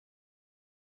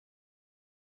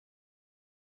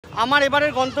আমার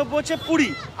এবারের গন্তব্য হচ্ছে পুরী।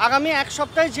 আগামী এক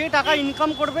সপ্তাহে যে টাকা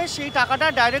ইনকাম করবে সেই টাকাটা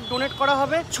ডাইরেক্ট ডোনেট করা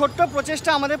হবে। ছোট্ট প্রচেষ্টা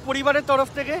আমাদের পরিবারের তরফ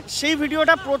থেকে। সেই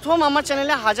ভিডিওটা প্রথম আমার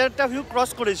চ্যানেলে 1000টা ভিউ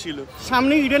ক্রস করেছিল।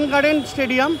 সামনে ইডেন গার্ডেন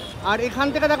স্টেডিয়াম, আর এখান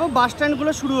থেকে দেখো বাস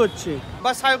স্ট্যান্ডগুলো শুরু হচ্ছে।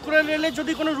 বা সার্কুলার রেলের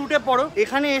যদি কোনো রুটে পড়ো,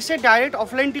 এখানে এসে ডাইরেক্ট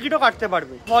অফলাইন টিকিটও কাটতে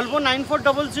পারবে। Volvo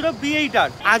 9400 B8R।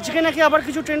 আজকে নাকি আবার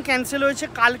কিছু ট্রেন ক্যান্সেল হয়েছে,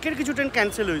 কালকের কিছু ট্রেন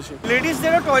ক্যান্সেল হয়েছে।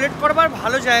 লেডিসদেরও টয়লেট করবার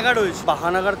ভালো জায়গা রয়েছে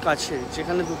বাহানাগার কাছে,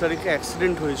 যেখানে 2 তারিখে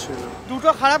অ্যাক্সিডেন্ট হয়েছিল। দুটো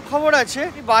খারাপ খবর আছে।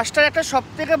 বাসটার একটা সব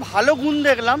থেকে ভালো গুণ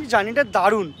দেখলাম, জার্নিটা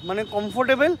দারুণ, মানে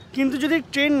কমফোর্টেবল। কিন্তু যদি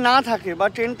ট্রেন না থাকে বা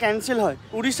ট্রেন ক্যান্সেল হয়,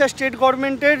 উড়িষ্যা স্টেট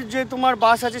গভর্নমেন্টের যে তোমার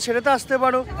বাস আছে সেটাতে আসতে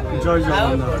পারো। জয়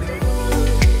Jagannath.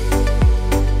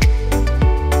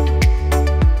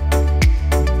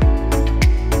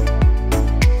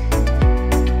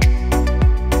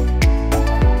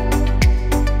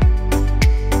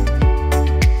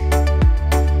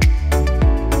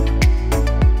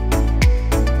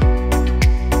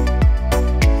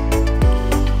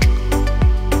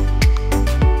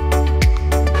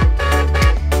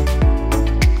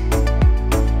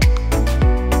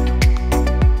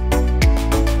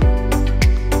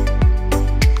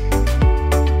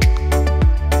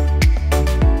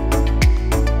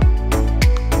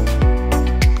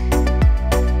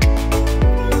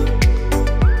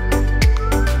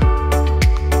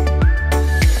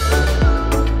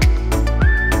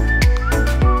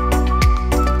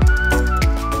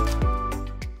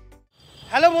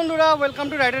 Welcome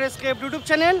to রাইডেrescaped YouTube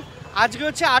channel. আজকে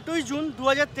হচ্ছে 8ই জুন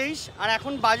 2023, আর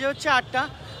এখন বাজে হচ্ছে 8টা।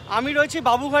 আমি রয়েছি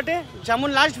বাবুঘাটে। যেমন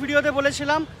লাস্ট ভিডিওতে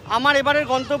বলেছিলাম, আমার এবারের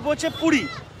গন্তব্য হচ্ছে পুরী।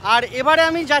 আর এবারে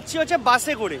আমি যাচ্ছি হচ্ছে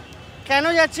বাসে করে। কেন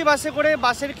যাচ্ছি বাসে করে,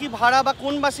 বাসের কি ভাড়া বা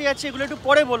কোন বাসে যাচ্ছি এগুলো একটু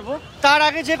পরে বলবো। তার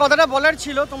আগে যে কথাটা বলার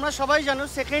ছিল, তোমরা সবাই জানো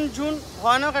 2 জুন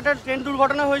ভয়ানক একটা ট্রেন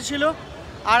দুর্ঘটনা হয়েছিল,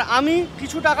 আর আমি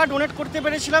কিছু টাকা ডোনেট করতে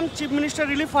পেরেছিলাম চিফ মিনিস্টার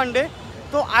রিলিফ ফান্ডে।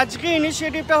 তো আজকে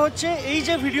ইনিশিয়েটিভটা হচ্ছে এই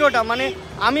যে ভিডিওটা, মানে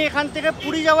আমি এখান থেকে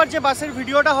পুরী যাওয়ার যে বাসের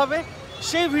ভিডিওটা হবে,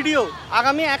 সেই ভিডিও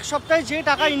আগামী এক সপ্তাহে যে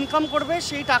টাকা ইনকাম করবে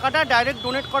সেই টাকাটা ডাইরেক্ট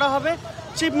ডোনেট করা হবে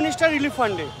চিফ মিনিস্টার রিলিফ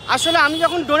ফান্ডে। আসলে আমি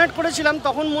যখন ডোনেট করেছিলাম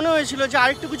তখন মনে হয়েছিল যে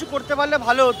আরেকটু কিছু করতে পারলে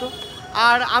ভালো হতো,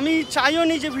 আর আমি চাইও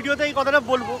নি যে ভিডিওতে এই কথাটা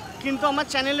বলবো, কিন্তু আমার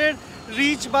চ্যানেলের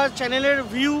রিচ বা চ্যানেলের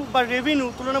ভিউ বা রেভিনিউ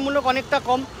তুলনামূলক অনেকটা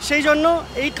কম। সেই জন্য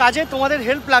এই কাজে তোমাদের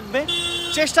হেল্প লাগবে।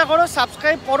 চেষ্টা করো,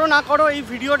 সাবস্ক্রাইব করো না করো, এই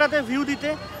ভিডিওটাতে ভিউ দিতে,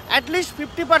 অ্যাটলিস্ট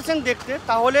 50% দেখতে,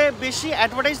 তাহলে বেশি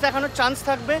অ্যাডভার্টাইজ দেখানোর চান্স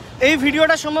থাকবে। এই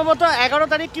ভিডিওটা সম্ভবত 11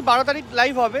 তারিখ কি 12 তারিখ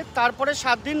লাইভ হবে, তারপরে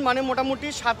 7 দিন, মানে মোটামুটি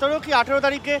 17 কি 18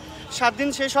 তারিখে 7 দিন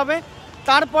শেষ হবে।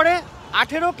 তারপরে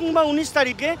 18 কিংবা 19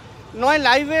 তারিখে নয়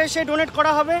লাইভে এসে ডোনেট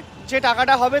করা হবে, যে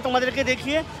টাকাটা হবে তোমাদেরকে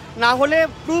দেখিয়ে, না হলে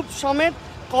প্রুফ সমেত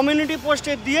কমিউনিটি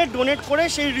পোস্টে দিয়ে ডোনেট করে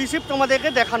সেই রিসিপ্ট তোমাদেরকে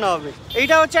দেখানো হবে।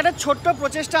 এইটা হচ্ছে একটা ছোট্ট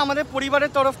প্রচেষ্টা আমাদের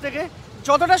পরিবারের তরফ থেকে,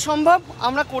 যতটা সম্ভব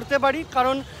আমরা করতে পারি।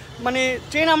 কারণ মানে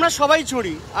ট্রেন আমরা সবাই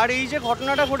চড়ি, আর এই যে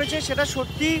ঘটনাটা ঘটেছে সেটা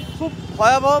সত্যি খুব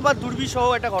ভয়াবহ বা দুর্বিষহ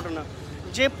একটা ঘটনা।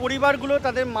 যে পরিবারগুলো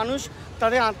তাদের মানুষ,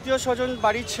 তাদের আত্মীয় স্বজন,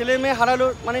 বাড়ির ছেলে মেয়ে হারালো,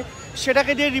 মানে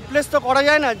সেটাকে দিয়ে রিপ্লেস তো করা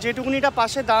যায় না, যেটুকুনিটা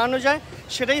পাশে দাঁড়ানো যায়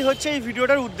সেটাই হচ্ছে এই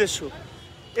ভিডিওটার উদ্দেশ্য।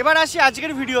 এবার আসি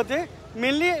আজকের ভিডিওতে।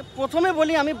 মেনলি প্রথমে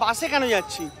বলি আমি বাসে কেন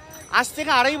যাচ্ছি। আজ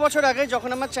থেকে 2.5 বছর আগে যখন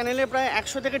আমার চ্যানেলে প্রায়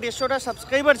 100 থেকে 150টা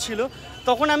সাবস্ক্রাইবার ছিল,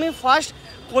 তখন আমি ফার্স্ট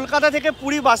কলকাতা থেকে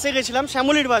পুরী বাসে গেছিলাম,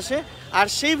 শ্যামলির বাসে। আর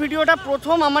সেই ভিডিওটা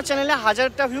প্রথম আমার চ্যানেলে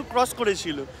 1000টা ভিউ ক্রস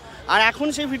করেছিল, আর এখন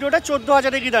সেই ভিডিওটা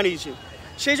 14,000-এ গিয়ে দাঁড়িয়েছে।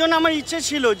 সেই জন্য আমার ইচ্ছে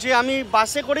ছিল যে আমি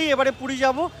বাসে করেই এবারে পুরী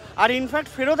যাব, আর ইনফ্যাক্ট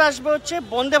ফেরত আসবে হচ্ছে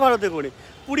বন্দে ভারতে করে,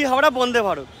 পুরী হাওড়া বন্দে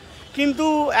ভারত। কিন্তু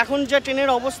এখন যে ট্রেনের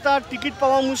অবস্থা, টিকিট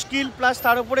পাওয়া মুশকিল, প্লাস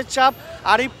তার উপরে চাপ,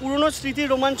 আর এই পুরনো স্মৃতি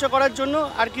রোমাঞ্চ করার জন্য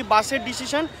আর কি বাসের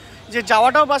ডিসিশন যে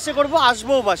যাওয়াটাও বাসে করব,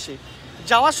 আসবোও বাসে।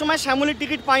 যাওয়ার সময় শ্যামলির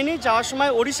টিকিট পাইনি, যাওয়ার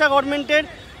সময় ওড়িশা গভর্নমেন্টের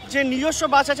যে নিজস্ব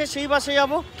বাস আছে সেই বাসে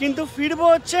যাব, কিন্তু ফিরবো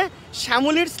হচ্ছে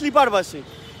শ্যামলির স্লিপার বাসে।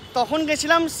 তখন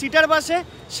গেছিলাম সিটার বাসে,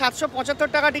 775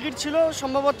 টাকা টিকিট ছিল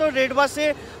সম্ভবত, রেড বাসে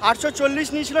 840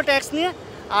 নিয়েছিল ট্যাক্স নিয়ে,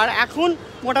 আর এখন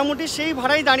মোটামুটি সেই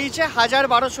ভাড়াই দাঁড়িয়েছে 1000,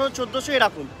 1200, 1400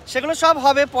 এরকম। সেগুলো সব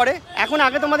হবে পরে। এখন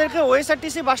আগে তোমাদেরকে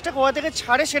OSRTC বাসটা কোথা থেকে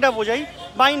ছাড়ে সেটা বোঝাই,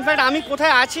 বা ইনফ্যাক্ট আমি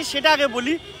কোথায় আছি সেটা আগে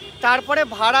বলি, তারপরে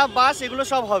ভাড়া বাস এগুলো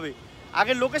সব হবে।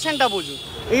 আগে লোকেশানটা বোঝো।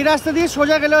 এই রাস্তা দিয়ে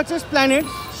সোজা গেলে হচ্ছে স্প্ল্যানেড,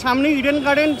 সামনে ইডেন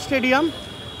গার্ডেন স্টেডিয়াম,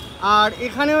 আর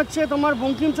এখানে হচ্ছে তোমার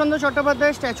বঙ্কিমচন্দ্র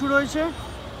চট্টোপাধ্যায়ের স্ট্যাচু রয়েছে।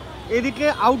 এদিকে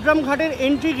আউটগ্রাম ঘাটের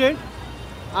এন্ট্রি গেট,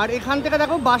 আর এখান থেকে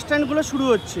দেখো বাস স্ট্যান্ডগুলো শুরু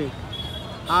হচ্ছে।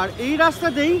 আর এই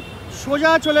রাস্তাতেই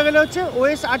সোজা চলে গেলে হচ্ছে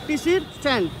OSRTCর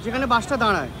স্ট্যান্ড, যেখানে বাসটা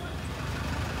দাঁড়ায়।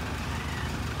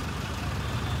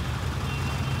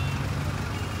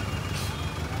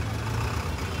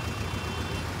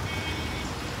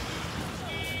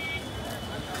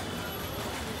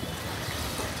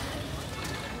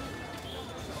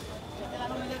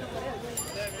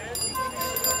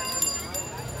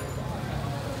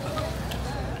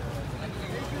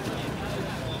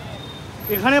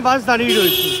 এখানে বাস দাঁড়িয়ে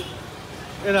রয়েছে,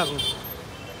 এরকম।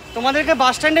 তোমাদেরকে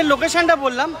বাস স্ট্যান্ডের লোকেশনটা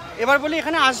বললাম, এবার বলি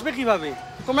এখানে আসবে কিভাবে।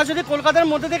 তোমরা যদি কলকাতার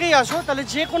মধ্যে থেকেই আসো তাহলে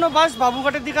যে কোনো বাস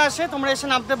বাবুঘাটের দিকে আসে তোমরা এসে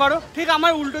নামতে পারো। ঠিক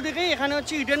আমার উল্টো দিকেই এখানে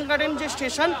হচ্ছে ইডেন গার্ডেন যে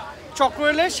স্টেশন চক্র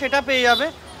রেলের, সেটা পেয়ে যাবে।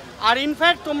 আর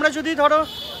ইনফ্যাক্ট তোমরা যদি ধরো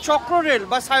চক্র রেল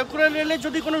বা সার্কুলার রেলের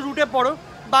যদি কোনো রুটে পড়ো,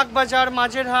 বাগবাজার,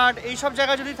 মাঝেরহাট এইসব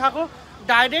জায়গায় যদি থাকো,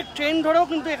 ডাইরেক্ট ট্রেন ধরেও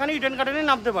কিন্তু এখানে ইডেন গার্ডেনে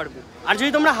নামতে পারবে। আর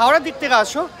যদি তোমরা হাওড়ার দিক থেকে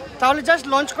আসো তাহলে জাস্ট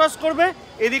লঞ্চ ক্রস করবে,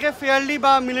 এদিকে ফেয়ারলি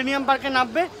বা মিলেনিয়াম পার্কে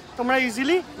নামবে, তোমরা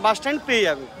ইজিলি বাস স্ট্যান্ড পেয়ে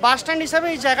যাবে। বাস স্ট্যান্ড হিসাবে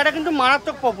এই জায়গাটা কিন্তু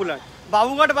মারাত্মক পপুলার।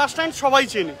 বাবুঘাট বাস স্ট্যান্ড সবাই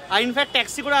চেনে। আর ইনফ্যাক্ট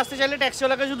ট্যাক্সি করে আসতে চাইলে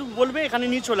ট্যাক্সিওয়ালাকে শুধু বলবে এখানে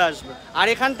নিয়ে চলে আসবে। আর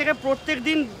এখান থেকে প্রত্যেক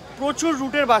দিন প্রচুর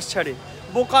রুটের বাস ছাড়ে,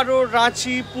 বোকারো,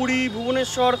 রাঁচি, পুরী,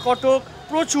 ভুবনেশ্বর, কটক,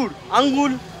 প্রচুর।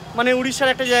 আঙ্গুল মানে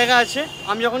উড়িষ্যার একটা জায়গা আছে,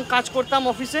 আমি যখন কাজ করতাম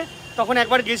অফিসে তখন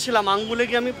একবার গেছিলাম আঙ্গুলে,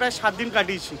 গিয়ে আমি প্রায় 7 দিন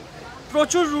কাটিয়েছি।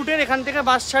 প্রচুর রুটের এখান থেকে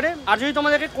বাস ছাড়ে। আর যদি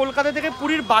তোমাদেরকে কলকাতা থেকে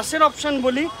পুরীর বাসের অপশান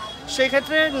বলি, সেই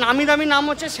ক্ষেত্রে নামি দামি নাম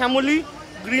হচ্ছে শ্যামলী,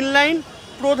 গ্রিনলাইন,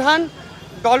 প্রধান,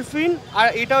 ডলফিন, আর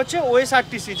এটা হচ্ছে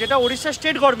OSRTC, যেটা উড়িষ্যা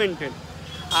স্টেট গভর্নমেন্টের।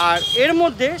 আর এর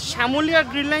মধ্যে শ্যামলী আর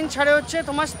গ্রিনলাইন ছাড়ে হচ্ছে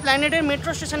তোমার স্প্ল্যানেডের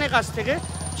মেট্রো স্টেশনের কাছ থেকে,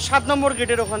 7 নম্বর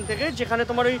গেটের ওখান থেকে, যেখানে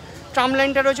তোমার ওই ট্রাম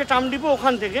লাইনটা রয়েছে, ট্রাম ডিপো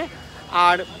ওখান থেকে।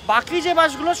 আর বাকি যে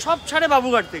বাসগুলো সব ছাড়ে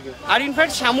বাবুঘাট থেকে। আর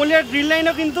ইনফ্যাক্ট শ্যামলী আর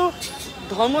গ্রিনলাইনও কিন্তু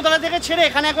ধর্মতলা থেকে ছেড়ে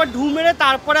এখানে একবার ঢু মেরে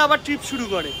তারপরে আবার ট্রিপ শুরু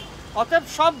করে। অতএব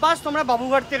সব বাস তোমরা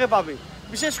বাবুঘাট থেকে পাবে,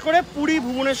 বিশেষ করে পুরী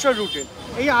ভুবনেশ্বর রুটে।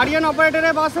 এই আরিয়ান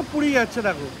অপারেটরের বাসও পুরী যাচ্ছে,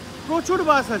 দেখো প্রচুর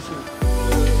বাস আছে।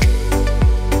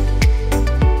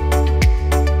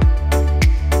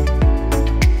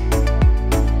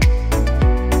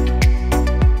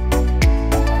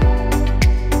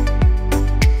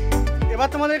 এবার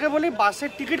তোমাদেরকে বলি বাসের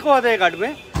টিকিট কোথা থেকে কাটবে।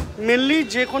 মেনলি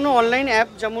যে কোনো অনলাইন অ্যাপ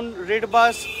যেমন রেড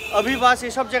বাস, অভি বাস,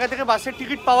 এসব জায়গা থেকে বাসের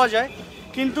টিকিট পাওয়া যায়।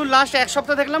 কিন্তু লাস্ট 1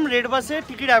 সপ্তাহ দেখলাম রেড বাসে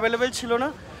টিকিট অ্যাভেলেবেল ছিল না,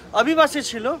 অভি বাসে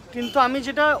ছিল। কিন্তু আমি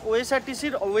যেটা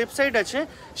OSRTCর ওয়েবসাইট আছে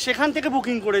সেখান থেকে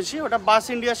বুকিং করেছি, ওটা বাস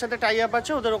ইন্ডিয়ার সাথে টাই আপ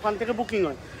আছে, ওদের ওখান থেকে বুকিং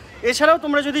হয়। এছাড়াও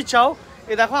তোমরা যদি চাও,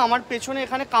 এ দেখো আমার পেছনে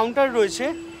এখানে কাউন্টার রয়েছে,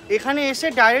 এখানে এসে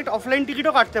ডাইরেক্ট অফলাইন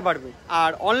টিকিটও কাটতে পারবে।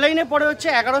 আর অনলাইনে পড়ে হচ্ছে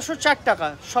 1104 টাকা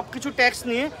সব কিছু ট্যাক্স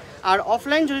নিয়ে। আর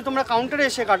অফলাইন যদি তোমরা কাউন্টারে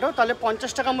এসে কাটো তাহলে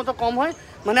 50 টাকার মতো কম হয়,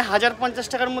 মানে 1050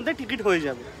 টাকার মধ্যে টিকিট হয়ে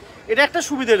যাবে। এটা একটা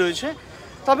সুবিধে রয়েছে।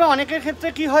 তবে অনেকের ক্ষেত্রে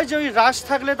কি হয় যে ওই রাশ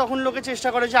থাকলে তখন লোকে চেষ্টা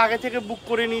করে যে আগে থেকে বুক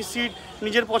করে নিই, সিট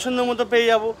নিজের পছন্দ মতো পেয়ে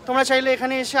যাবো। তোমরা চাইলে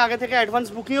এখানে এসে আগে থেকে অ্যাডভান্স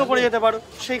বুকিংও করে যেতে পারো,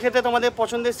 সেই ক্ষেত্রে তোমাদের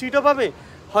পছন্দের সিটও পাবে,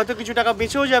 হয়তো কিছু টাকা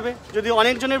বেঁচেও যাবে। যদি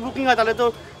অনেকজনের বুকিং হয় তাহলে তো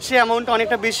সে অ্যামাউন্টটা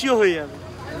অনেকটা বেশিও হয়ে যাবে।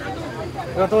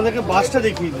 এবার তোমাদেরকে বাসটা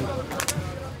দেখিয়ে দিই।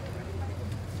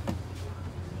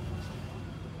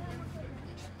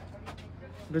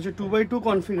 এটা হচ্ছে 2x2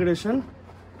 কনফিগারেশন।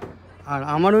 আর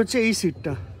আমার হচ্ছে এই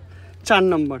সিটটা 4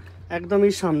 নম্বর, একদম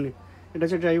এই সামনে। এটা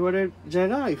হচ্ছে ড্রাইভারের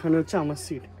জায়গা, এখানে হচ্ছে আমার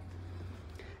সিট।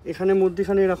 এখানে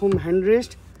মধ্যেখানে এরকম হ্যান্ড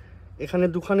রেস্ট, এখানে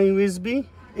দুখানে USB,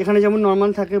 এখানে যেমন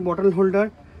নর্মাল থাকে বটল হোল্ডার,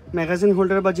 ম্যাগাজিন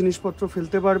হোল্ডার বা জিনিসপত্র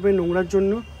ফেলতে পারবে নোংরার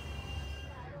জন্য।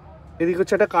 এদিকে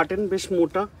হচ্ছে একটা কার্টেন, বেশ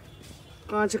মোটা,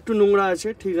 কাঁচ একটু নোংরা আছে,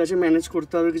 ঠিক আছে, ম্যানেজ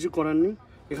করতে হবে, কিছু করার নেই।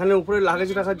 এখানে উপরে লাগেজ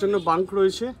রাখার জন্য বাঙ্ক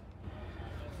রয়েছে।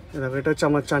 দেখো এটা হচ্ছে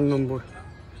আমার 4 নম্বর,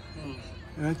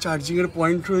 চার্জিংয়ের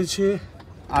পয়েন্ট রয়েছে।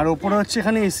 আর ওপরে হচ্ছে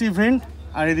এখানে AC ভেন্ট,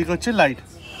 আর এদিকে হচ্ছে লাইট।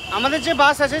 আমাদের যে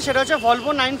বাস আছে সেটা হচ্ছে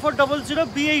ভলভো 9400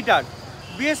 B8R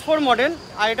BS4 মডেল।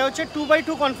 আর এটা হচ্ছে 2x2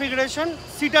 কনফিগারেশন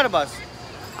সিটার বাস।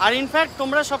 আর ইনফ্যাক্ট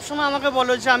তোমরা সবসময় আমাকে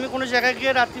বলো যে আমি কোনো জায়গায়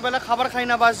গিয়ে রাত্রিবেলা খাবার খাই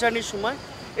না বাস জার্নির সময়।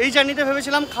 এই জার্নিতে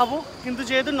ভেবেছিলাম খাবো, কিন্তু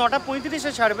যেহেতু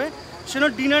 9:35-এ ছাড়বে, সেজন্য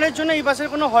ডিনারের জন্য এই বাসের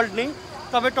কোনো হল্ট নেই।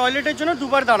 তবে টয়লেটের জন্য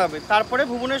 2বার দাঁড়াবে, তারপরে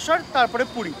ভুবনেশ্বর, তারপরে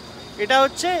পুরী। এটা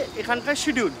হচ্ছে এখানকার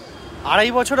শিডিউল।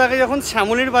 2.5 বছর আগে যখন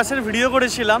শ্যামলীর বাসের ভিডিও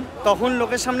করেছিলাম তখন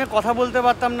লোকের সামনে কথা বলতে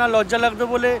পারতাম না, লজ্জা লাগতো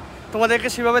বলে তোমাদেরকে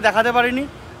সেভাবে দেখাতে পারিনি।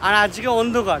 আর আজকে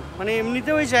অন্ধকার, মানে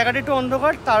এমনিতে ওই জায়গাটা একটু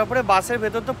অন্ধকার, তারপরে বাসের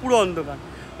ভেতর তো পুরো অন্ধকার,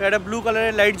 একটা ব্লু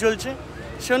কালারের লাইট জ্বলছে,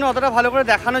 সেজন্য অতটা ভালো করে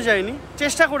দেখানো যায়নি।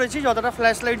 চেষ্টা করেছি যতটা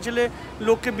ফ্ল্যাশ লাইট জ্বলে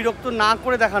লোককে বিরক্ত না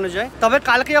করে দেখানো যায়। তবে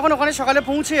কালকে যখন ওখানে সকালে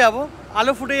পৌঁছে যাবো,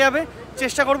 আলো ফুটে যাবে,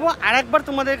 চেষ্টা করব আর একবার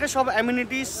তোমাদেরকে সব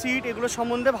অ্যামিনিটিস, সিট এগুলো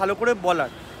সম্বন্ধে ভালো করে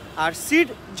বলার। আর সিট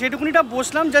যেটুকুনিটা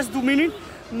বসলাম জাস্ট 2 মিনিট,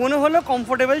 মনে হলো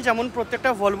কমফোর্টেবল, যেমন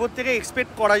প্রত্যেকটা ভলভোর থেকে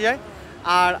এক্সপেক্ট করা যায়।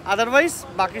 আর আদারওয়াইজ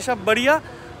বাকি সব বড়িয়া,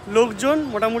 লোকজন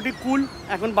মোটামুটি কুল।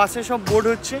 এখন বাসে সব বোর্ড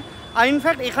হচ্ছে। আর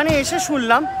ইনফ্যাক্ট এখানে এসে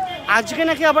শুনলাম আজকে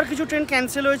নাকি আবার কিছু ট্রেন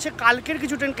ক্যান্সেল হয়েছে, কালকের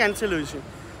কিছু ট্রেন ক্যান্সেল হয়েছে,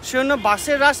 সেজন্য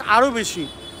বাসের রাশ আরও বেশি।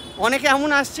 অনেকে এমন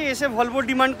আসছে এসে ভলভো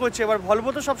ডিমান্ড করছে। এবার ভলভো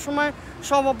তো সবসময়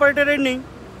সব অপারেটরের নেই,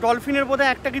 ডলফিনের বোধহয়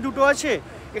 1টা কি 2টো আছে,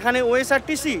 এখানে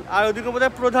OSRTC, আর ওদিকে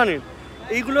বোধহয় প্রধানের।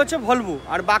 এইগুলো হচ্ছে ভলভো,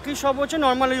 আর বাকি সব হচ্ছে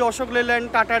নর্মাল ওই অশোক লেল্যান্ড,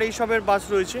 টাটার এইসবের বাস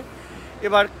রয়েছে।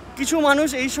 এবার কিছু মানুষ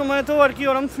এই সময়তেও আর কি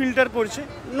ওরকম ফিল্টার করছে,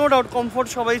 নো ডাউট কমফোর্ট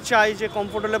সবাই চায় যে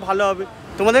কমফোর্ট হলে ভালো হবে।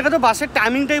 তোমাদেরকে তো বাসের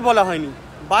টাইমিংটাই বলা হয়নি।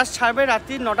 বাস ছাড়বে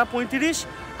রাত্রি 9:35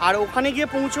 আর ওখানে গিয়ে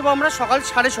পৌঁছবো আমরা সকাল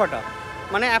 6:30,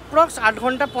 মানে অ্যাপ্রক্স 8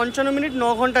 ঘন্টা 55 মিনিট,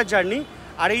 9 ঘন্টার জার্নি।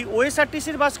 আর এই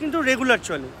ওএসআরটিসির বাস কিন্তু রেগুলার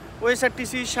চলে।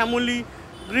 ওএসআরটিসি, শ্যামলী,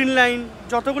 গ্রিনলাইন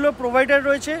যতগুলো প্রোভাইডার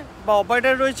রয়েছে বা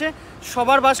অপারেটার রয়েছে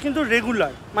সবার বাস কিন্তু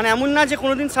রেগুলার, মানে এমন না যে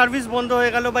কোনো দিন সার্ভিস বন্ধ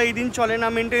হয়ে গেল বা এই দিন চলে না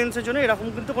মেনটেন্যান্সের জন্য, এরকম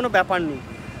কিন্তু কোনো ব্যাপার নেই।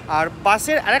 আর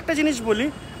বাসের আরেকটা জিনিস বলি,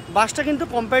 বাসটা কিন্তু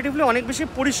কম্পারেটিভলি অনেক বেশি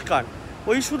পরিষ্কার।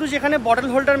 ওই শুধু যেখানে বটল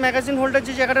হোল্ডার, ম্যাগাজিন হোল্ডার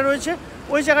যে জায়গাটা রয়েছে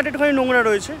ওই জায়গাটা একটুখানি নোংরা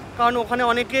রয়েছে, কারণ ওখানে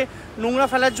অনেকে নোংরা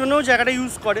ফেলার জন্যও জায়গাটা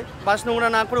ইউজ করে, বাস নোংরা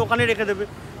না করে ওখানে রেখে দেবে।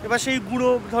 এবার সেই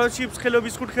গুঁড়ো, ধরো চিপস খেলো,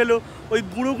 বিস্কুট খেলো, ওই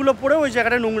গুঁড়োগুলো পরে ওই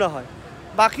জায়গাটা নোংরা হয়।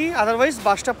 বাকি আদারওয়াইজ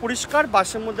বাসটা পরিষ্কার,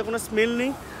 বাসের মধ্যে কোনো স্মেল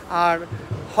নেই। আর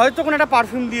হয়তো কোনো একটা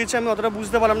পারফিউম দিয়েছে, আমি অতটা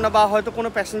বুঝতে পারলাম না, বা হয়তো কোনো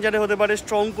প্যাসেঞ্জারে হতে পারে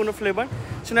স্ট্রং কোনো ফ্লেভার,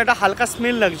 সেটা একটা হালকা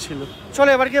স্মেল লাগছিল। চলো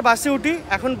এবার গিয়ে বাসে উঠি।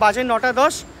 এখন বাজে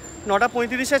 9:10,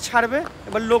 9:35 ছাড়বে।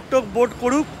 এবার লোক টোক বোর্ড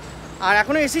করুক। আর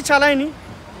এখনও এসি চালায়নি,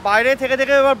 বাইরে থেকে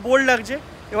থেকে এবার বোর লাগছে,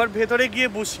 এবার ভেতরে গিয়ে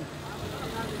বসি।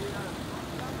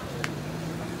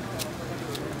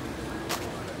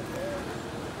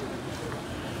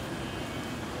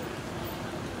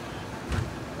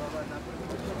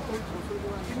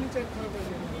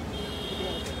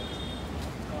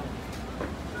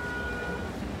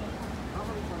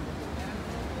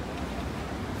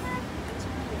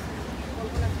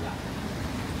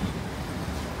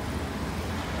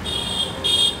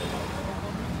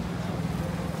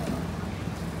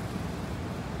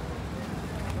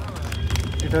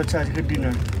 এটা হচ্ছে আজকের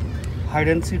dinner, hide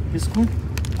and sick biscuit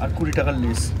আর 20 টাকার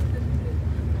লেস,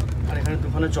 আর এখানে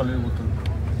দোকানে জলের বোতল।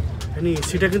 এখানে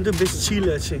এসিটা কিন্তু বেশ চিল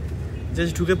আছে,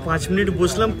 জাস্ট ঢুকে 5 মিনিট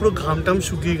বসলাম, পুরো ঘামটাম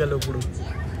শুকিয়ে গেল পুরো।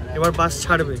 এবার বাস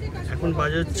ছাড়বে, এখন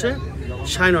বাজে হচ্ছে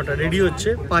 9:30, রেডি হচ্ছে,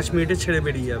 5 মিনিটে ছেড়ে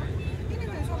বেরিয়ে যাবে।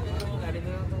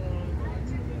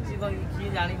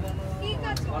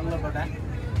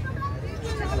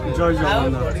 জয়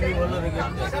জগন্নাথ।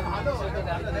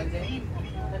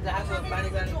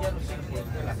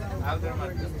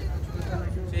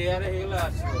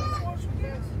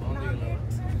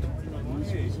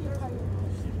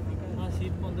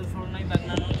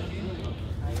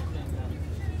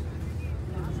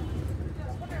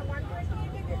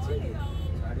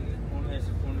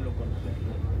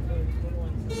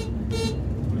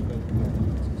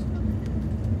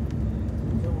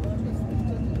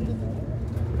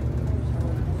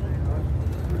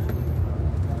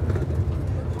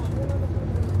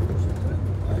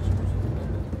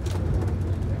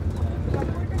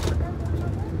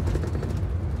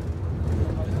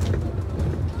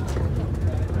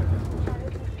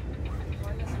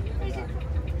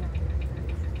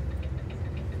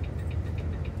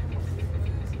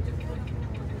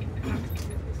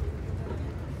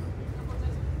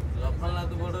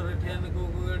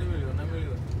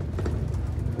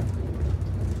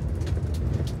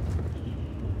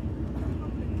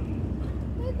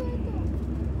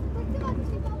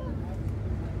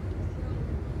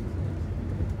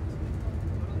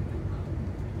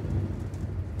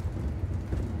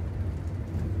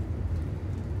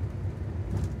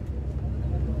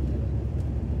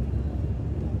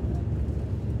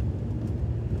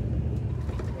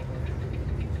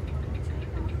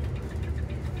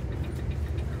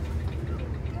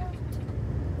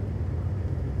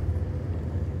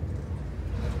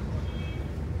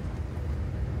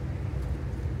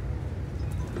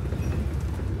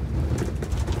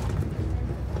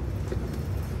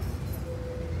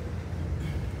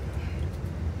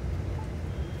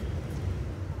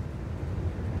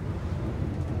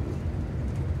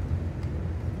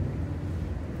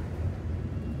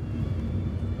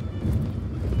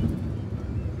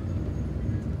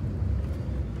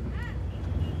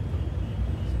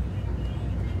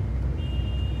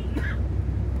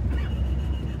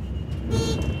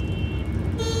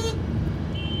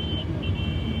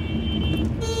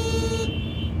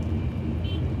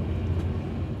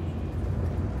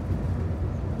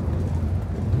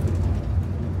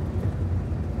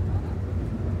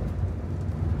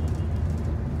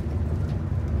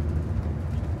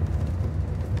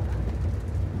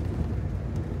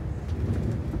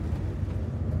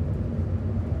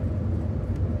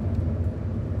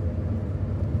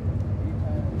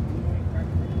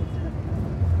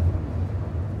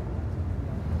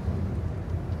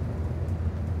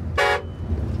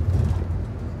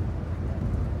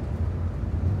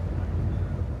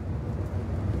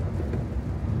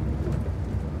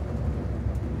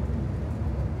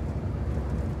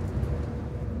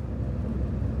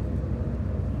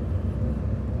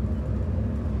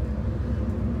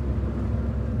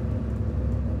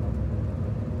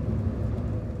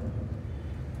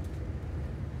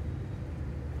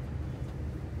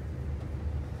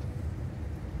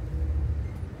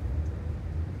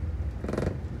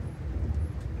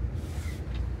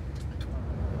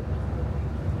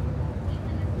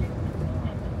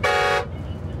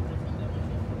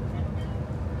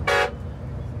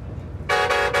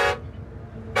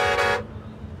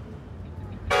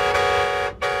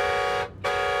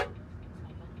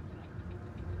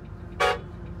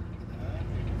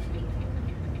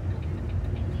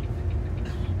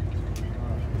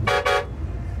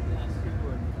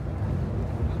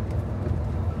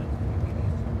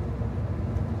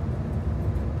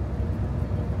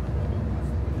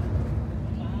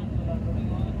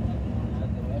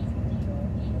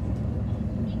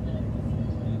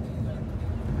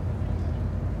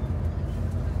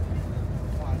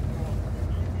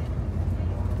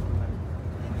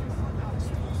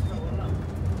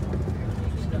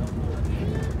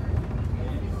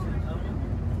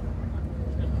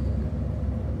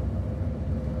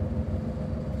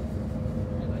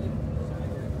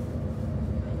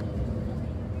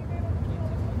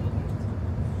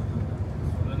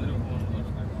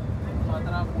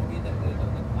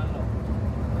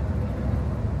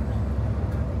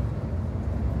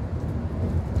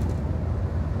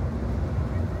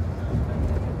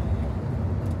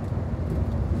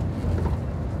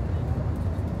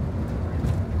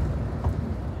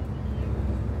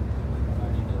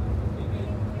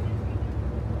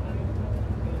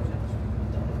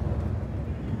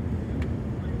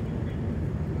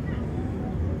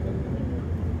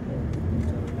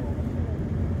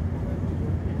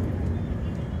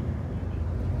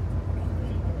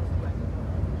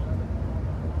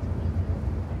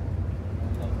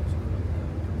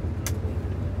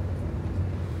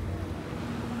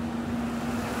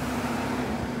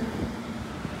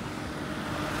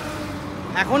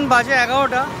 এখন বাজে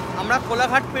 11টা। আমরা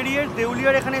কোলাঘাট পেরিয়ে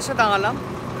দেউলিয়ার এখানে এসে দাঁড়ালাম,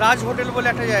 রাজ হোটেল বলে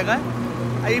একটা জায়গায়।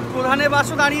 এই প্রধানের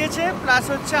বাসও দাঁড়িয়েছে, প্লাস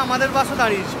হচ্ছে আমাদের বাসও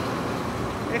দাঁড়িয়েছে।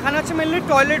 এখানে হচ্ছে মেনলি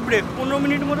টয়লেট ব্রেক, 15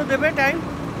 মিনিট মতো দেবে টাইম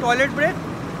টয়লেট ব্রেক।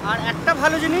 আর একটা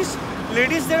ভালো জিনিস,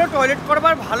 লেডিসদেরও টয়লেট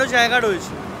করবার ভালো জায়গা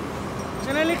রয়েছে।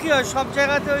 জেনারেলি কী হয়, সব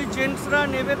জায়গাতে ওই জেন্টসরা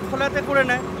নেবে খোলাতে করে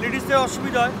নেয়, লেডিসদের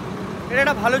অসুবিধা হয়। এটা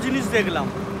একটা ভালো জিনিস দেখলাম।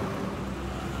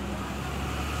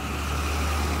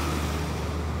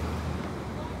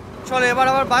 চলো এবার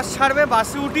আবার বাস ছাড়বে,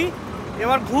 বাসে উঠি,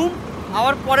 এবার ঘুম,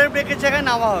 আবার পরের ব্রেকের জায়গায়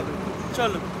নামা হবে।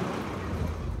 চলো।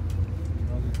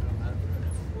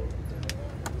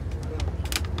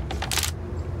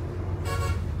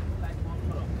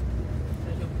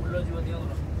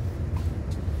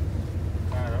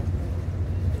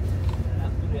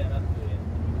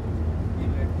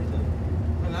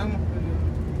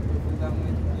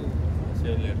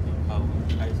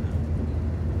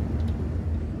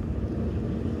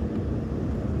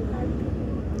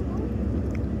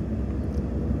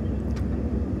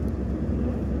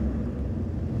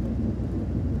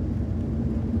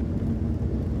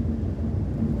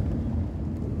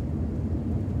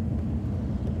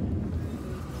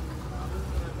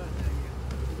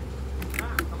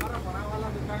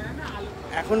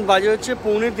 এখন বাজে হচ্ছে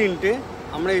 2:45।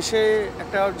 আমরা এসে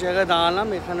একটা জায়গায় দাঁড়ালাম,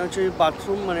 এখানে হচ্ছে ওই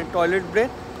বাথরুম মানে টয়লেট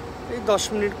ব্রেক, এই 10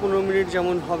 মিনিট 15 মিনিট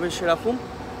যেমন হবে সেরকম।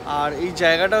 আর এই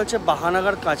জায়গাটা হচ্ছে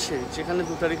বাহানাগার কাছে, যেখানে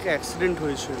 2 তারিখে অ্যাক্সিডেন্ট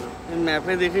হয়েছিল।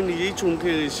 ম্যাপে দেখে নিজেই চমকে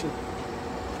গেছি।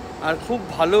 আর খুব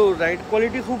ভালো রাইড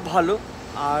কোয়ালিটি, খুব ভালো,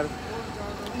 আর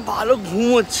ভালো ঘুম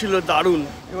হচ্ছিল, দারুণ।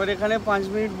 এবার এখানে 5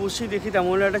 মিনিট বসি, দেখি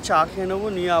তেমন একটা চা খেয়ে নেবো,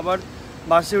 নিয়ে আবার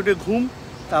বাসে উঠে ঘুম,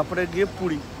 তারপরে গিয়ে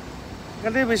পুরী।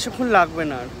 এখান থেকে বেশিক্ষণ লাগবে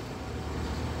না। আর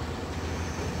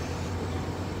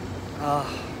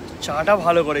চাটা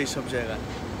ভালো করে এইসব জায়গায়।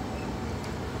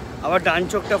 আবার ডান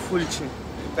চোখটা ফুলছে,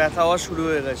 ব্যথা হওয়া শুরু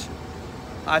হয়ে গেছে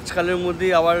আজকালের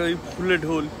মধ্যেই, আবার ওই ফুলে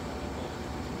ঢোল।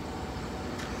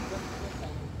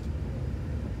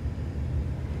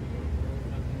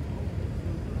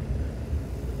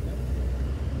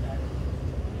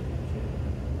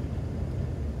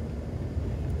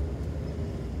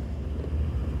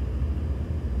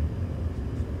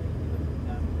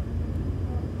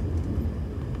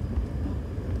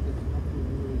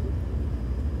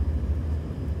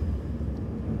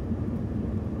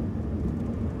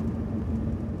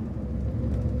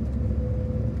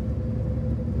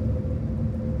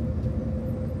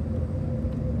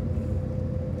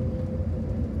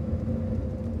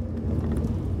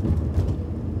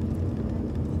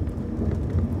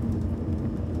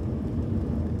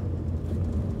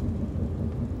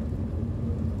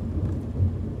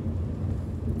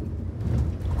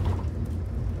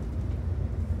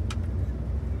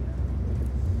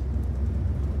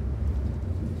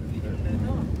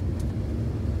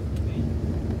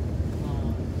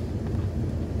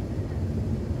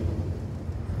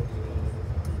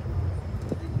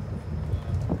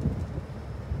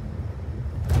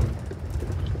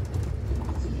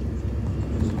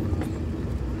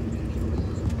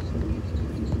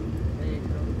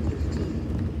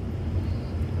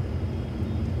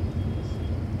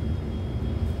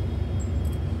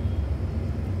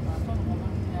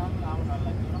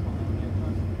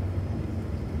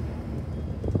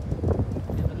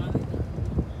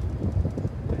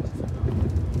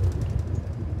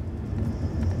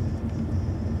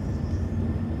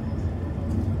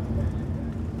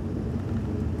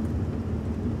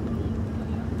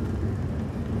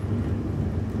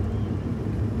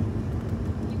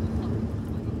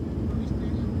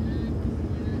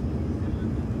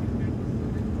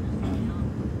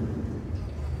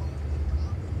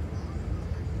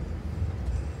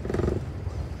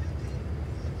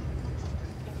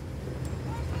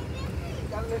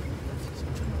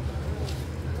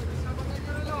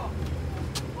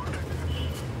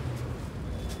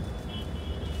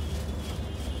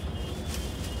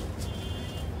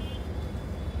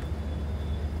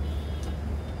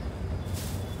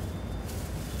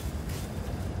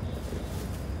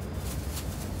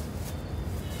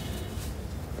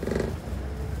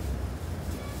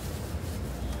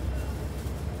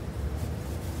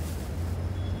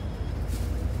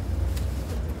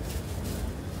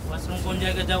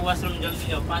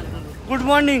 Good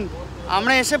morning.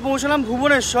 আমরা এসে পৌঁছলাম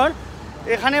ভুবনেশ্বর।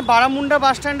 এখানে বারামুন্ডা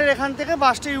বাস স্ট্যান্ডের এখান থেকে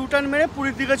বাসটা ইউটার্ন মেরে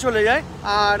পুরীর দিকে চলে যায়।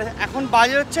 আর এখন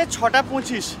বাজে হচ্ছে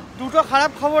 6:25। দুটো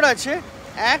খারাপ খবর আছে।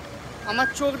 এক, আমার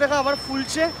চোখ দেখা আবার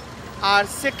ফুলছে। আর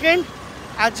সেকেন্ড,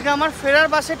 আজকে আমার ফেরার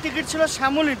বাসের টিকিট ছিল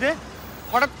শ্যামলীতে।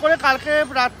 হঠাৎ করে কালকে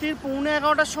রাত্রির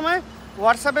 11:15টার সময়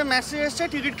হোয়াটসঅ্যাপে মেসেজ এসছে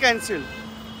টিকিট ক্যান্সেল,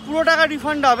 পুরো টাকা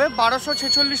রিফান্ড হবে।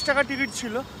 1246 টাকা টিকিট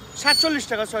ছিল। 47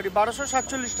 টাকা, সরি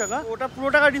 1247 টাকা। ওটা পুরো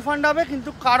টাকা রিফান্ড হবে, কিন্তু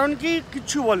কারণ কি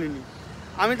কিচ্ছু বলেনি।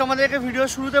 আমি তোমাদেরকে ভিডিও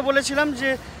শুরুতে বলেছিলাম যে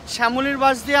শ্যামলীর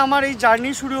বাস দিয়ে আমার এই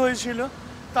জার্নি শুরু হয়েছিল,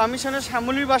 তো আমি সেখানে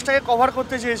শ্যামলীর বাসটাকে কভার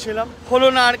করতে চেয়েছিলাম, হলো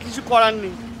না, আর কিছু করার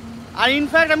নেই। আর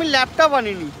ইনফ্যাক্ট আমি ল্যাপটপ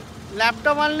আনিনি,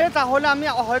 ল্যাপটপ আনলে তাহলে আমি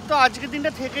হয়তো আজকের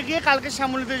দিনটা থেকে গিয়ে কালকে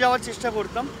শ্যামলীতে যাওয়ার চেষ্টা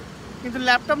করতাম, কিন্তু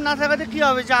ল্যাপটপ না থাকাতে কী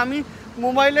হবে যে আমি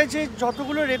মোবাইলে যে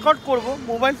যতগুলো রেকর্ড করব,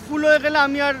 মোবাইল ফুল হয়ে গেলে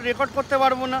আমি আর রেকর্ড করতে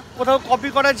পারবো না, কোথাও কপি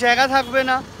করার জায়গা থাকবে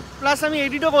না, প্লাস আমি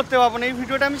এডিটও করতে পারবো না। এই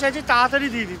ভিডিওটা আমি চাইছি তাড়াতাড়ি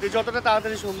দিয়ে দিতে, যতটা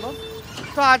তাড়াতাড়ি সম্ভব।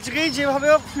 তো আজকেই যেভাবে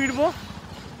হোক ফিরবো,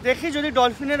 দেখি যদি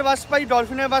ডলফিনের বাস পাই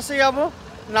ডলফিনের বাসে যাব,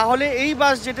 না হলে এই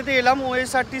বাস যেটাতে এলাম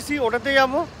OSRTC ওটাতে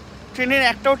যাব। ট্রেনের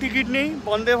একটাও টিকিট নেই,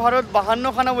 বন্দে ভারত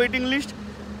 52খানা ওয়েটিং লিস্ট,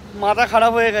 মাথা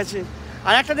খারাপ হয়ে গেছে।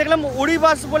 আর একটা দেখলাম ওরি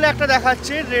বাস বলে একটা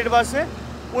দেখাচ্ছে রেড বাসে,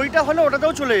 ওইটা হলে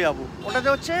ওটাতেও চলে যাব। ওটাতে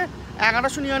হচ্ছে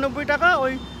 1199 টাকা,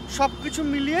 ওই সব কিছু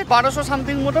মিলিয়ে 1200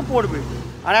 সামথিং মতো পড়বে।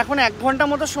 আর এখন 1 ঘন্টা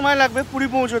মতো সময় লাগবে পুরী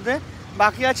পৌঁছতে,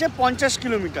 বাকি আছে 50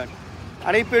 কিলোমিটার।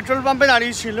 আর এই পেট্রোল পাম্পে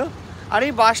দাঁড়িয়েছিল। আর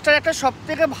এই বাসটার একটা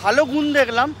সবথেকে ভালো গুণ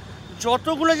দেখলাম,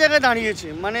 যতগুলো জায়গায় দাঁড়িয়েছে,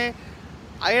 মানে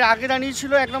এর আগে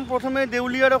দাঁড়িয়েছিল একদম প্রথমে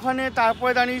দেউলিয়ার ওখানে,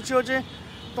 তারপরে দাঁড়িয়েছে হচ্ছে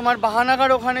তোমার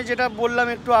বাহানাগার ওখানে, যেটা বললাম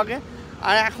একটু আগে,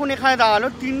 আর এখন এখানে দাঁড়ালো।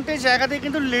 3টে জায়গাতে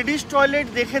কিন্তু লেডিস টয়লেট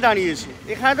দেখে দাঁড়িয়েছে।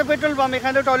 এখানে তো পেট্রোল পাম্প,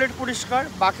 এখানে তো টয়লেট পরিষ্কার,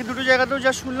 বাকি দুটো জায়গাতেও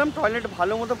যা শুনলাম টয়লেট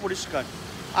ভালো মতো পরিষ্কার।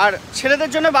 আর ছেলেদের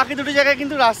জন্য বাকি দুটো জায়গায়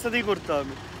কিন্তু রাস্তাতেই করতে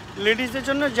হবে, লেডিসদের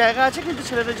জন্য জায়গা আছে কিন্তু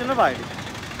ছেলেদের জন্য বাইরে।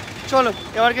 চলো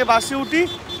এবার গিয়ে বাসে উঠি,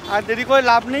 আর দেরি করে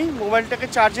লাভ নেই, মোবাইলটাকে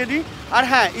চার্জে দিই। আর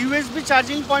হ্যাঁ, USB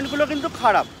চার্জিং পয়েন্টগুলো কিন্তু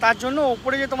খারাপ, তার জন্য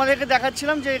ওপরে যে তোমাদেরকে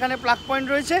দেখাচ্ছিলাম যে এখানে প্লাগ পয়েন্ট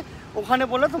রয়েছে, ওখানে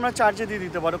বললে তোমরা চার্জে দিয়ে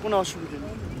দিতে পারো, কোনো অসুবিধা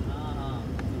নেই।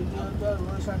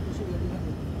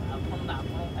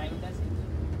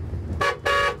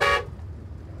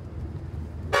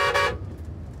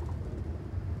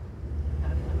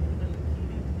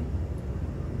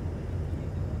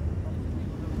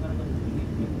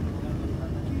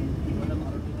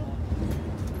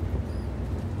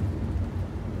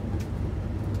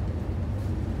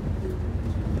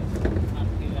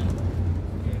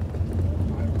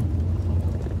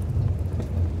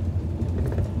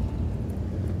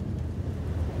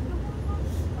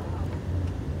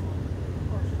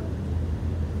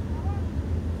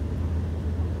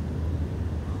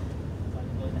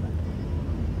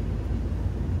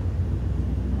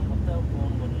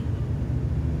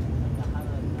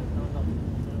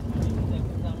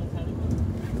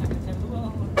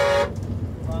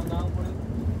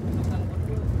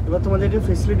 এবার তোমাদেরকে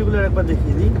ফেসিলিটিগুলো একবার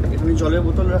দেখিয়ে দিই। এখানে জলের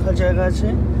বোতল রাখার জায়গা আছে,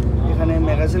 এখানে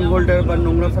ম্যাগাজিন হোল্ডার বা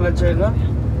নোংরা ফেলার জায়গা,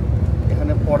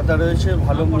 এখানে পর্দা রয়েছে,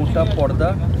 ভালো মোটা পর্দা,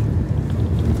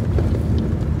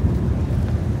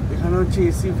 এখানে হচ্ছে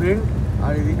AC ভেন্ট,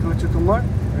 আর এদিকে হচ্ছে তোমার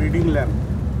রিডিং ল্যাম্প।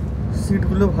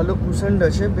 সিটগুলো ভালো কুশান্ড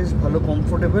আছে, বেশ ভালো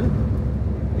কমফোর্টেবল।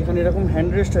 এখানে এরকম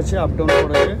হ্যান্ড রেস্ট আছে, আপ ডাউন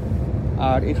করা যায়।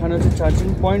 আর এখানে হচ্ছে চার্জিং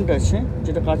পয়েন্ট আছে,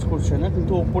 যেটা কাজ করছে না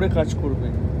কিন্তু ওপরে কাজ করবে,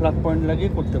 প্লাগ পয়েন্ট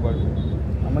লাগিয়ে করতে পারবে।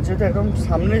 আমার যেহেতু একদম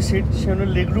সামনের সিট, সেজন্য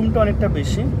লেগ রুমটা অনেকটা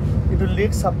বেশি, কিন্তু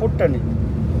লেগ সাপোর্টটা নেই,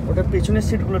 ওটা পেছনের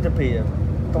সিটগুলোতে পেয়ে যাবে।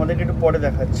 তোমাদেরকে একটু পরে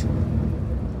দেখাচ্ছি।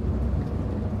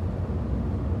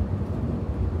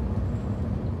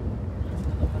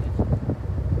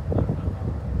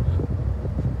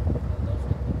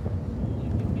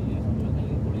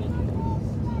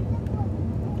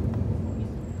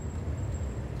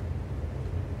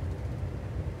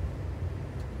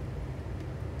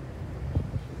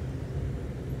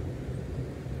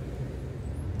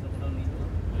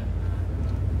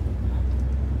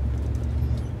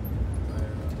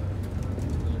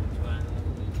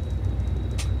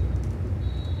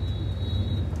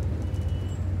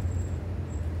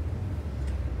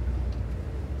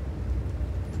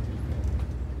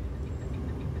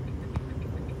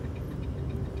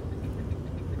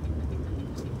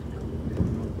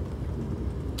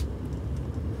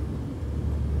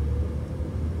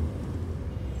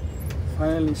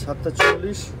 ফাইনালি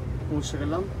 7:40 পৌঁছে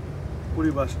গেলাম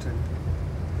পুরী বাস স্ট্যান্ড।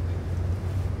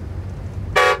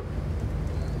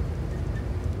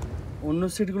 অন্য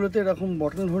সিটগুলোতে এরকম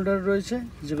বটল হোল্ডার রয়েছে,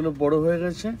 যেগুলো বড় হয়ে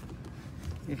গেছে।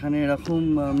 এখানে এরকম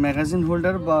ম্যাগাজিন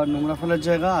হোল্ডার বা নোংরা ফেলার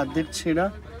জায়গা অর্ধেক ছেঁড়া,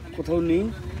 কোথাও নেই।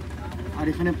 আর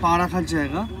এখানে পা রাখার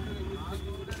জায়গা,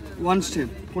 ওয়ান স্টেপ,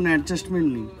 কোনো অ্যাডজাস্টমেন্ট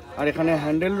নেই। আর এখানে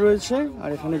হ্যান্ডেল রয়েছে, আর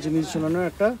এখানে জিনিস ঝোলানোর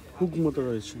একটা হুক মতো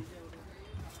রয়েছে।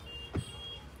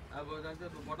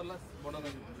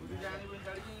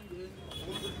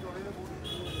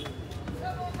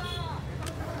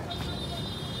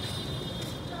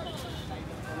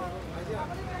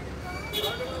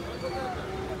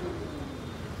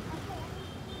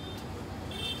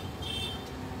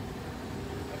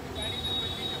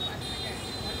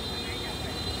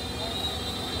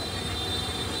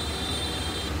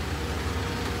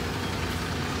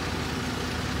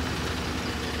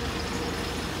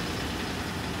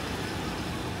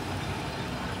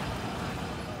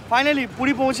 ফাইনালি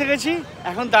পুরী পৌঁছে গেছি।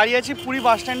 এখন দাঁড়িয়ে আছি পুরী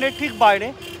বাস স্ট্যান্ডের ঠিক বাইরে।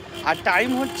 আর টাইম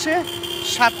হচ্ছে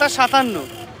 7:57।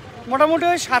 মোটামুটি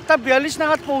ওই 7:42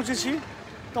 নাগাদ পৌঁছেছি।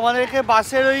 তোমাদেরকে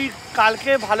বাসের ওই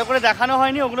কালকে ভালো করে দেখানো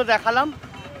হয়নি, ওগুলো দেখালাম।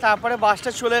 তারপরে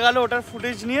বাসটা চলে গেল, ওটার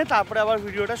ফুটেজ নিয়ে তারপরে আবার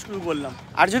ভিডিওটা শুরু করলাম।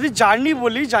 আর যদি জার্নি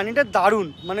বলি, জার্নিটা দারুণ,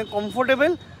 মানে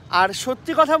কমফোর্টেবল। আর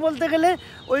সত্যি কথা বলতে গেলে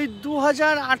ওই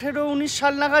 2018-19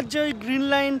 সাল নাগাদ যে ওই গ্রিন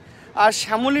লাইন আর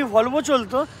শ্যামলী ভলভো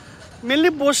চলতো, মেনলি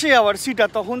বসে আবার সিটা,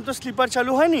 তখন তো স্লিপার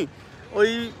চালু হয়নি। ওই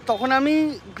তখন আমি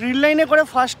গ্রিন লাইনে করে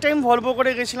ফার্স্ট টাইম ভলভো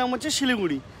করে গেছিলাম হচ্ছে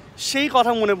শিলিগুড়ি। সেই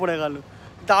কথা মনে পড়ে গেল।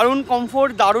 দারুণ কমফোর্ট,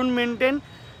 দারুণ মেনটেন।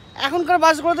 এখনকার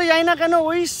বাসগুলোতে যাই না কেন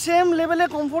ওই সেম লেভেলে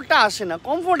কমফোর্টটা আসে না।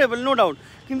 কমফোর্টেবল নো ডাউট,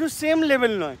 কিন্তু সেম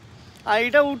লেভেল নয়। আর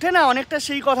এটা উঠে না অনেকটা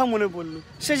সেই কথা মনে পড়লো।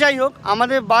 সে যাই হোক,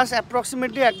 আমাদের বাস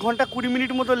অ্যাপ্রক্সিমেটলি 1 ঘন্টা 20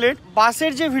 মিনিট মতো লেট।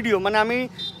 বাসের যে ভিডিও, মানে আমি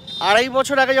 2.5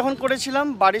 বছর আগে যখন করেছিলাম,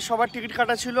 বাড়ির সবার টিকিট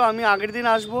কাটা ছিল, আমি আগের দিন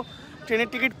আসবো, ট্রেনের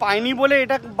টিকিট পাইনি বলে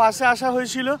এটা বাসে আসা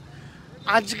হয়েছিল।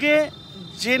 আজকে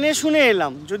জেনে শুনে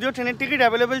এলাম, যদিও ট্রেনের টিকিট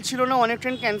অ্যাভেলেবেল ছিল না, অনেক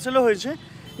ট্রেন ক্যান্সেলও হয়েছে,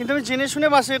 কিন্তু আমি জেনে শুনে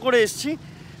বাসে করে এসেছি।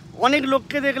 অনেক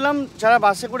লোককে দেখলাম যারা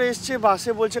বাসে করে এসছে,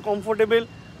 বাসে বলছে কমফোর্টেবল,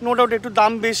 নো ডাউট একটু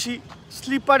দাম বেশি,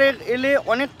 স্লিপারে এলে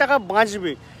অনেক টাকা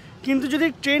বাঁচবে। কিন্তু যদি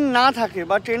ট্রেন না থাকে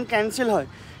বা ট্রেন ক্যান্সেল হয়,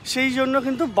 সেই জন্য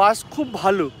কিন্তু বাস খুব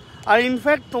ভালো। আর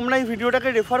ইনফ্যাক্ট তোমরা এই ভিডিওটাকে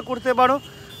রেফার করতে পারো।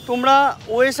 তোমরা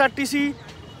OSRTC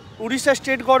উড়িষ্যা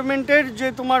স্টেট গভর্নমেন্টের যে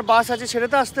তোমার বাস আছে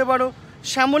সেটাতে আসতে পারো।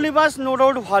 শ্যামলী বাস নো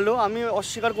ডাউট ভালো, আমি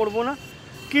অস্বীকার করব না,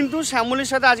 কিন্তু শ্যামলীর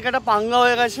সাথে আজকে একটা পাঙ্গা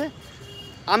হয়ে গেছে।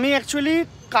 আমি অ্যাকচুয়ালি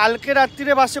কালকে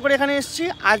রাত্রিরে বাসে করে এখানে এসেছি,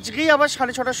 আজকেই আবার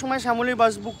 6:30টার সময় শ্যামলী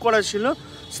বাস বুক করা ছিল,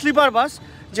 স্লিপার বাস,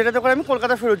 যেটাতে করে আমি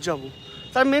কলকাতা ফেরত যাব।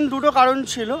 তার মেন দুটো কারণ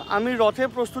ছিল। আমি রথের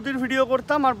প্রস্তুতির ভিডিও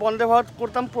করতাম আর বন্দে ভারত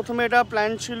করতাম, প্রথমে এটা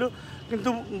প্ল্যান ছিল, কিন্তু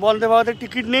বন্দে ভারতের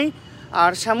টিকিট নেই।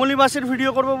 আর শ্যামলী বাসের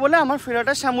ভিডিও করব বলে আমার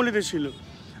ফেরাটা শ্যামলীতে ছিল।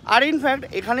 আর ইনফ্যাক্ট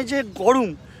এখানে যে গরম,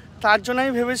 তার জন্য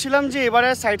আমি ভেবেছিলাম যে এবারে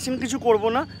সাইট সিন কিছু করব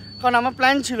না, কারণ আমার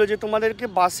প্ল্যান ছিল যে তোমাদেরকে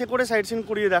বাসে করে সাইট সিন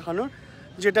করিয়ে দেখানোর,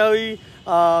 যেটা ওই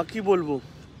কি বলবো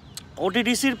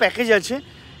OTTCর প্যাকেজ আছে।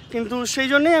 কিন্তু সেই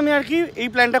জন্যই আমি আর কি এই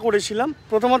প্ল্যানটা করেছিলাম।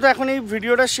 প্রথমত এখন এই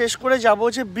ভিডিওটা শেষ করে যাব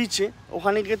হচ্ছে বিচে,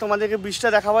 ওখানে গিয়ে তোমাদেরকে বিচটা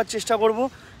দেখাবার চেষ্টা করব,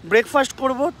 ব্রেকফাস্ট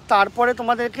করব, তারপরে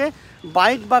তোমাদেরকে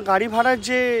বাইক বা গাড়ি ভাড়ার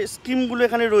যে স্কিমগুলো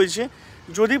এখানে রয়েছে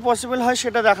যদি পসিবল হয়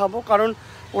সেটা দেখাবো, কারণ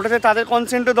ওটাতে তাদের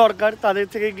কনসেন্টও দরকার, তাদের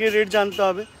থেকে গিয়ে রেট জানতে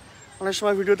হবে, অনেক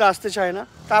সময় ভিডিওতে আসতে চায় না।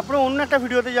 তারপরে অন্য একটা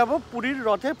ভিডিওতে যাব পুরীর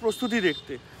রথের প্রস্তুতি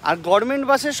দেখতে। আর গভর্নমেন্ট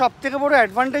বাসের সবথেকে বড়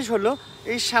অ্যাডভান্টেজ হলো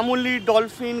এই শ্যামলী,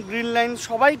 ডলফিন, গ্রিন লাইন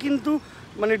সবাই কিন্তু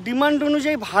মানে ডিমান্ড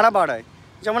অনুযায়ী ভাড়া বাড়ায়।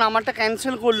 যেমন আমারটা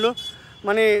ক্যান্সেল করলো,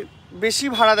 মানে বেশি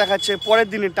ভাড়া দেখাচ্ছে পরের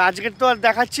দিনেরটা, আজকের তো আর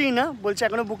দেখাচ্ছেই না, বলছে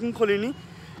এখনও বুকিং খোলেনি,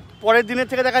 পরের দিনের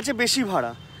থেকে দেখাচ্ছে বেশি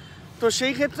ভাড়া। তো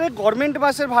সেই ক্ষেত্রে গভর্নমেন্ট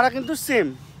বাসের ভাড়া কিন্তু সেম,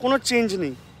 কোনো চেঞ্জ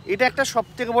নেই, এটা একটা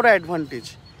সবথেকে বড় অ্যাডভান্টেজ।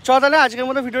 চলো তাহলে আজকের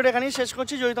মতো ভিডিওটা এখানেই শেষ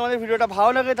করছি। যদি তোমাদের ভিডিওটা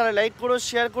ভালো লাগে তাহলে লাইক করো,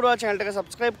 শেয়ার করো, আর চ্যানেলটাকে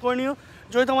সাবস্ক্রাইব করে নিও।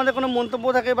 যদি তোমাদের কোনো মন্তব্য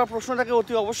থাকে বা প্রশ্ন থাকে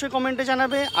অতি অবশ্যই কমেন্টে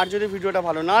জানাবে। আর যদি ভিডিওটা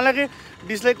ভালো না লাগে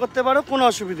ডিসলাইক করতে পারো, কোনো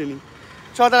অসুবিধে নেই।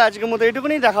 চলো তাহলে আজকের মতো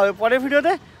এইটুকুনি, দেখা হবে পরের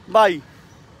ভিডিওতে, বাই।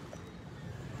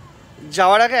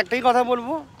 যাওয়ার আগে একটাই কথা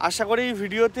বলবো, আশা করি এই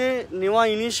ভিডিওতে নেওয়া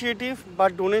ইনিশিয়েটিভ বা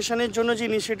ডোনেশনের জন্য যে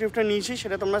ইনিশিয়েটিভটা নিয়েছি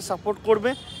সেটা তোমরা সাপোর্ট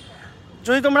করবে।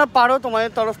 যদি তোমরা পারো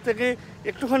তোমাদের তরফ থেকে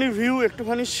একটুখানি ভিউ,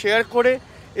 একটুখানি শেয়ার করে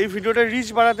এই ভিডিওটার রিচ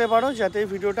বাড়াতে পারো, যাতে এই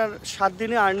ভিডিওটার 7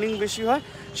 দিনে আর্নিং বেশি হয়,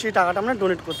 সেই টাকাটা আমরা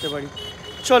ডোনেট করতে পারি।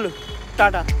 চলো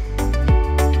টাটা।